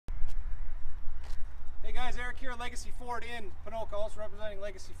guys, Eric here at Legacy Ford in Ponoka, also representing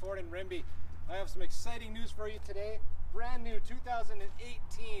Legacy Ford in Rimbey. I have some exciting news for you today. Brand new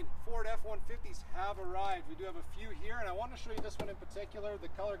 2018 Ford F-150s have arrived. We do have a few here, and I want to show you this one in particular. The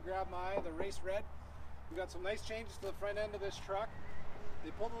color grabbed my eye, the race red. We've got some nice changes to the front end of this truck.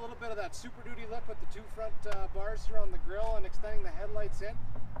 They pulled a little bit of that Super Duty look with the two front bars here on the grille and extending the headlights in.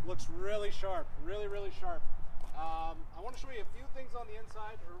 Looks really sharp, really sharp. I want to show you a few things on the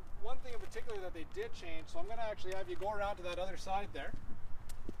inside, or one thing in particular that they did change. So I'm going to actually have you go around to that other side there,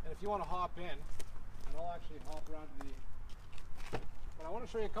 and if you want to hop in, and I'll actually hop around to the, but I want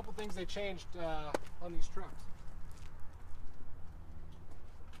to show you a couple things they changed on these trucks.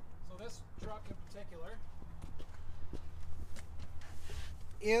 So this truck in particular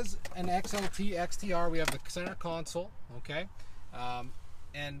is an XLT XTR. We have the center console, okay,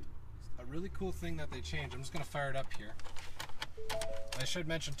 and a really cool thing that they changed, I'm just going to fire it up here. I should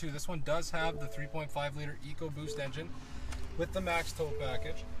mention too, this one does have the 3.5 liter EcoBoost engine with the max tow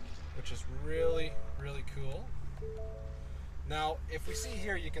package, which is really cool. Now if we see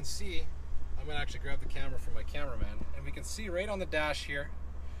here, you can see, I'm going to actually grab the camera from my cameraman, and we can see right on the dash here,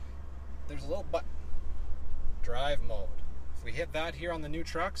 there's a little button, drive mode. If we hit that here on the new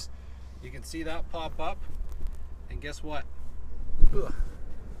trucks, you can see that pop up, and guess what? Ugh.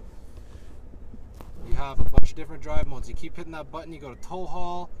 You have a bunch of different drive modes. You keep hitting that button, you go to tow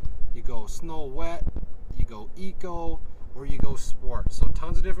haul, you go snow wet, you go eco, or you go sport. So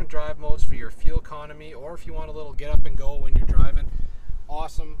tons of different drive modes for your fuel economy, or if you want a little get up and go when you're driving.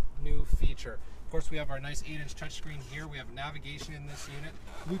 Awesome new feature. Of course, we have our nice 8-inch touchscreen here. We have navigation in this unit,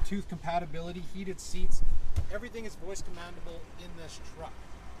 Bluetooth compatibility, heated seats. Everything is voice commandable in this truck.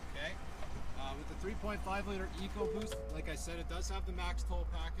 Okay. With the 3.5 liter EcoBoost, like I said, it does have the max tow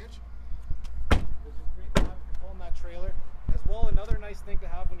package, which is great to have if you're pulling that trailer. As well, another nice thing to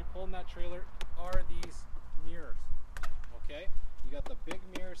have when you're pulling that trailer are these mirrors. Okay, you got the big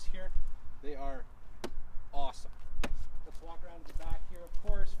mirrors here. They are awesome. Let's walk around to the back here. Of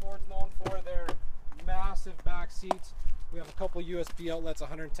course, Ford's known for their massive back seats. We have a couple USB outlets,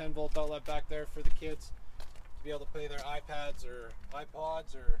 110 volt outlet back there for the kids to be able to play their iPads or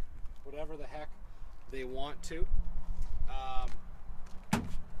iPods or whatever the heck they want to.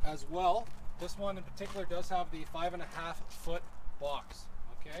 As well, this one in particular does have the 5.5 foot box.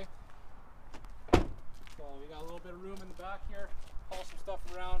 Okay, so we got a little bit of room in the back here. Haul some stuff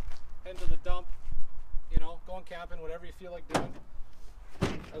around, head to the dump, you know, going camping, whatever you feel like doing.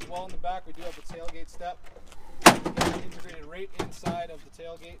 As well, in the back we do have the tailgate step. Integrated right inside of the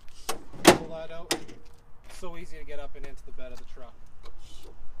tailgate. Pull that out. So easy to get up and into the bed of the truck.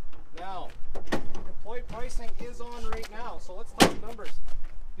 Now, employee pricing is on right now, so let's talk numbers,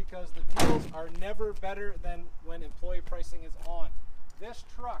 because the deals are never better than when employee pricing is on. This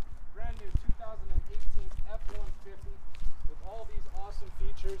truck, brand new 2018 F-150 with all these awesome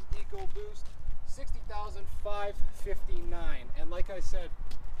features, EcoBoost, $60,559. And like I said,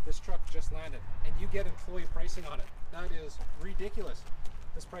 this truck just landed, and you get employee pricing on it. That is ridiculous.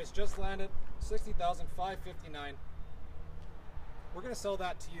 This price just landed, $60,559. We're going to sell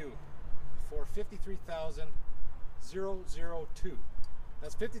that to you for $53,002.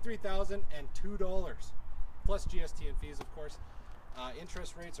 That's $53,002 plus GST and fees, of course.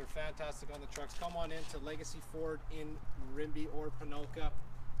 Interest rates are fantastic on the trucks. Come on in to Legacy Ford in Rimbey or Ponoka.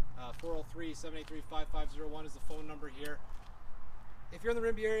 403-783-5501 is the phone number here. If you're in the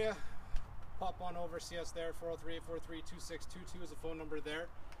Rimbey area, pop on over, see us there. 403-843-2622 is the phone number there.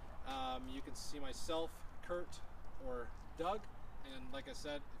 You can see myself, Kurt, or Doug. And like I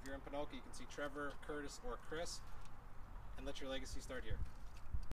said, if you're in Ponoka, you can see Trevor, Curtis, or Chris, and let your legacy start here.